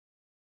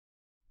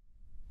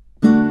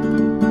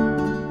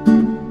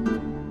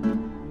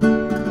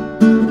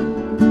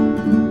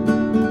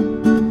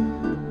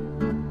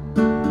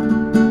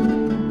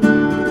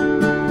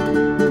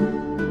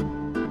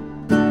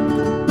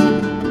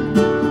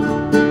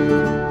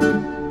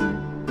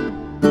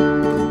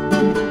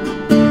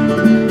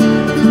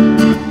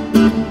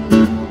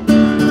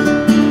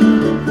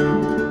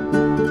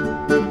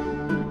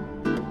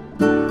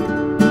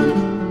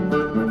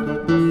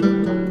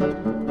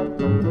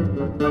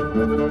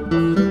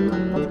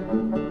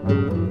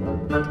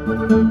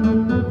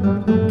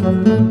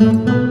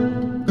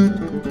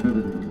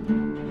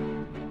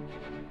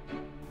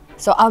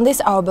So on this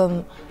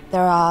album,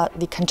 there are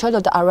the Concierto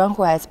de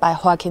Aranjuez by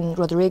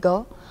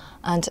Rodrigo,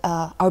 and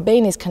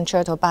Albéniz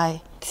Concerto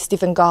by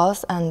Stephen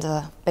Goss, and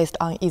based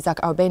on Isaac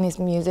Albéniz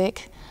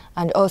music.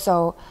 And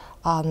also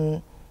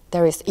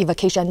there is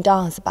Evocation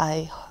Dance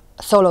by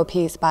solo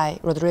piece by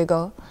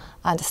Rodrigo,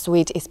 and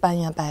Suite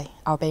Spaniard by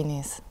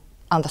Albéniz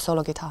on the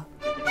solo guitar.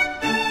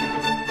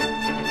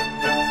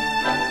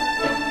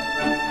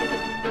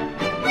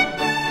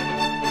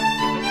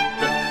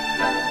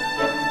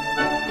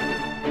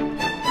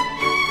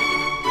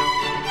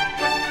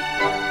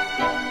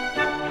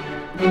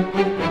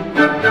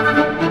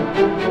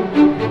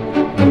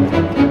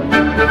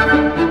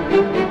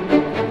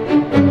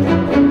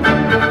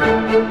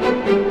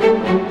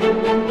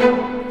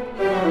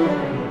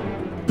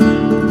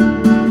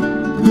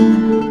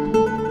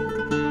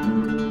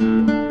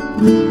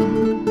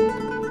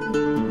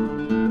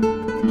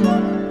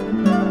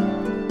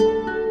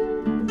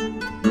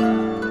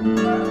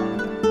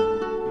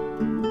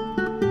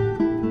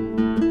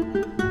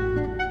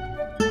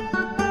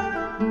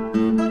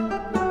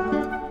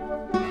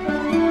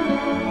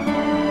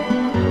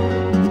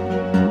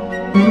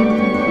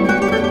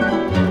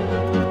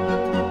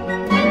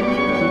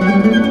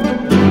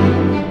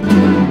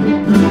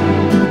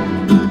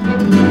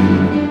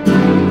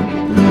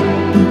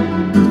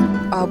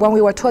 When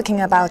we were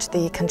talking about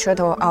the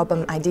concerto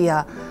album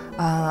idea,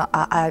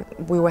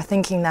 we were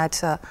thinking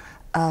that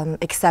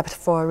except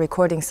for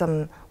recording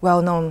some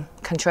well-known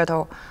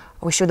concerto,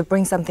 we should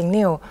bring something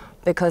new,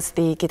 because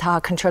the guitar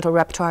concerto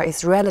repertoire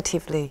is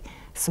relatively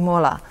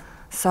smaller.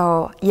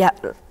 So yeah,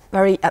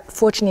 very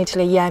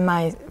fortunately,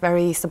 EMI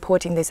very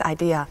supporting this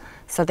idea.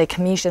 So they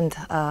commissioned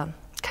a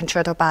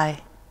concerto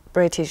by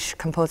British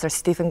composer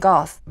Stephen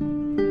Goss.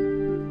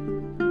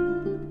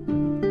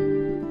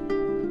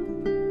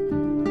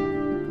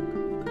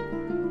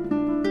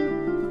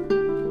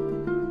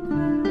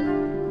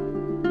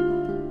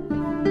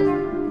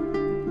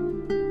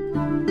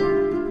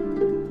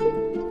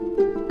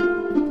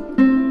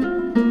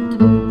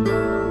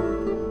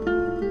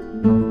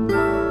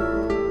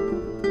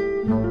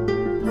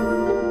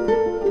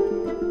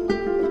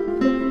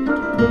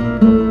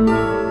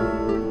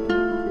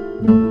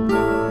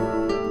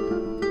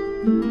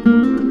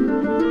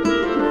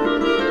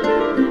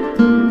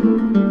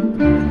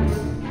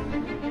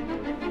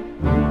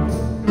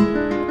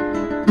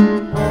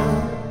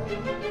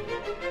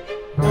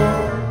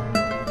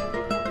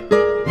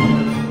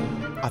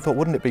 I thought,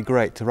 wouldn't it be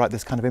great to write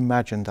this kind of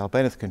imagined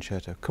Albéniz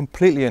concerto,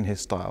 completely in his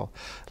style,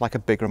 like a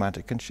big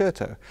romantic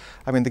concerto.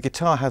 I mean, the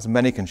guitar has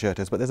many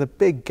concertos, but there's a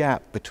big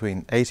gap between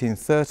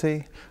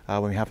 1830,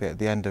 when we have it at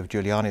the end of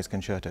Giuliani's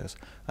concertos,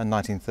 and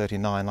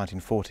 1939,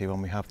 1940,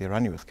 when we have the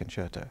Aranjuez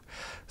concerto.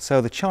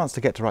 So the chance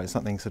to get to write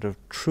something sort of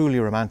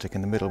truly romantic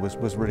in the middle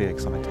was really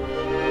exciting.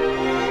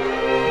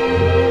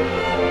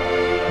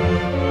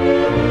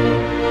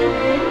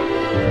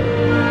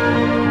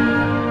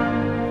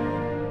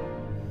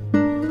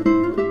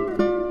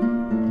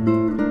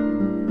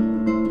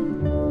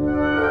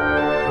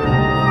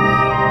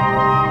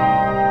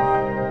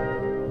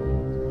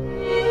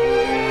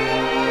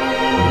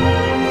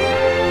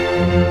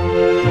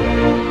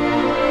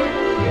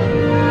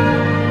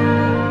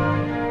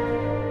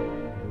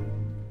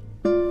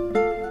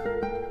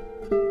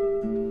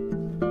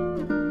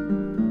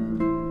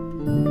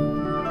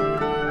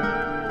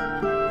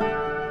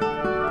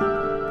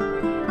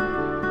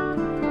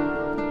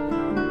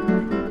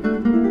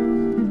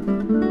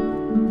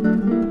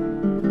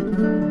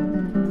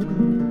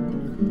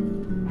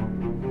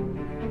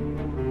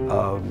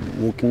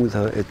 Working with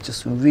her, it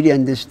just really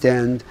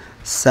understand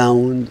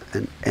sound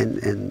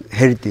and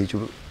heritage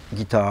of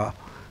guitar,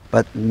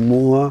 but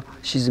more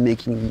she's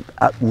making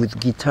up with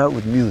guitar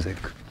with music,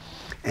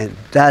 and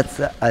that's,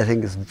 I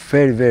think, is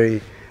very,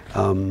 very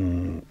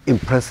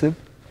impressive.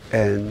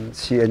 And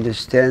she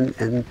understands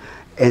and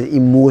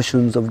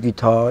emotions of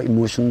guitar,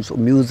 emotions of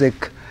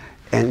music,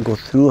 and go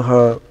through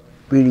her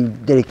really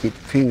delicate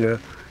finger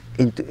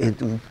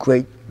into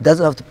great.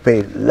 Doesn't have to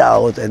play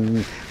loud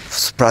and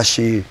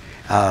splashy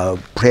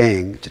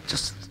playing.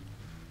 Just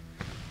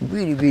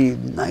really, really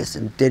nice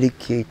and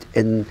delicate,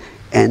 and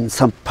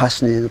some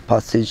passionate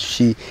passage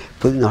she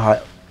put in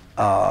her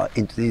heart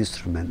into the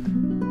instrument.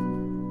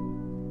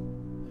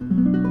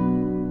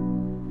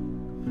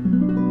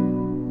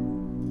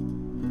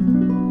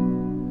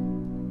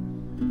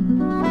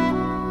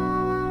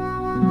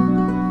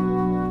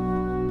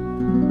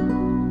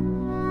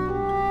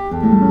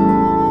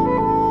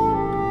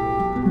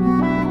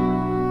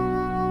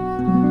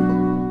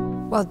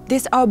 Well,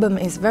 this album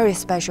is very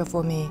special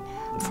for me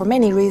for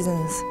many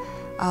reasons.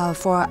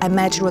 I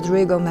met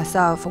Rodrigo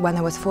myself when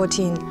I was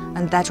 14,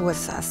 and that was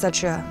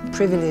such a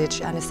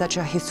privilege and such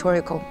a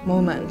historical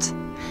moment.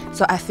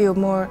 So I feel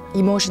more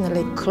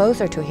emotionally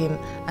closer to him,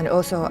 and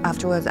also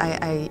afterwards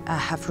I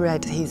have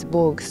read his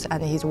books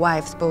and his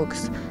wife's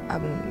books.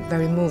 I'm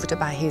very moved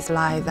by his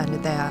life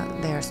and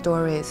their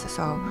stories,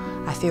 so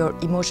I feel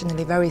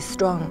emotionally very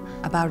strong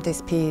about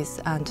this piece,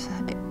 and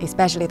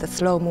especially the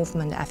slow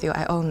movement, I feel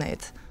I own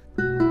it.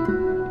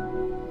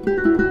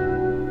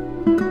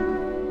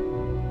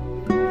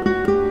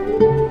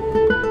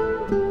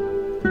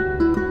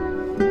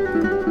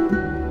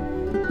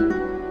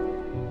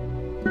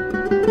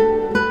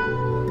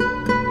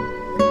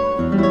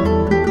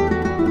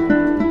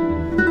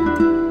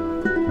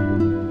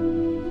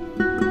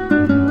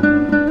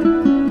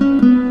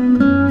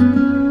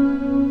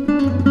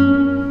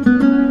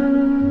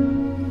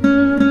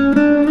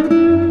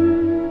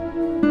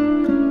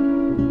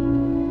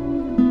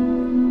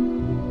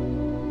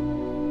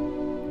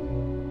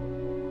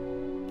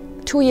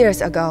 Two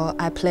years ago,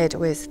 I played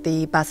with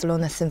the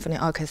Barcelona Symphony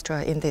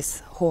Orchestra in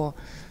this hall,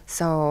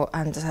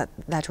 and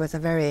that was a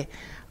very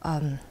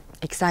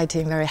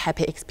exciting, very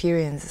happy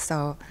experience.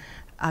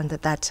 And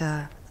that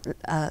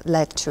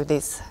led to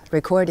this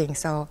recording.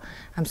 So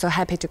I'm so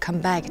happy to come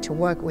back to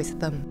work with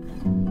them.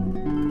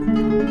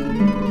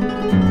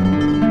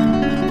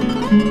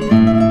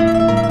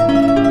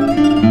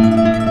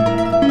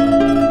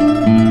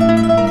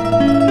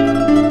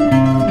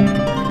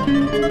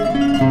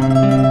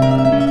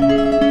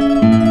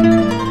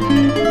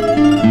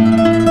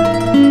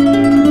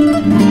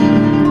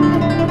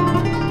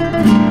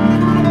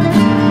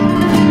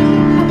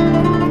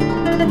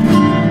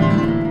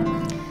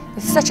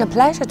 It's such a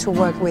pleasure to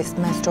work with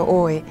Master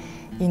Oi.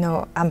 You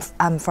know,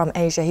 I'm from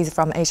Asia, he's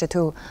from Asia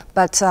too,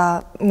 but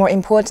more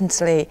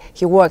importantly,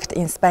 he worked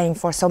in Spain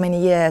for so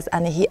many years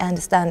and he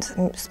understands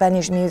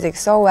Spanish music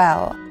so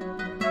well.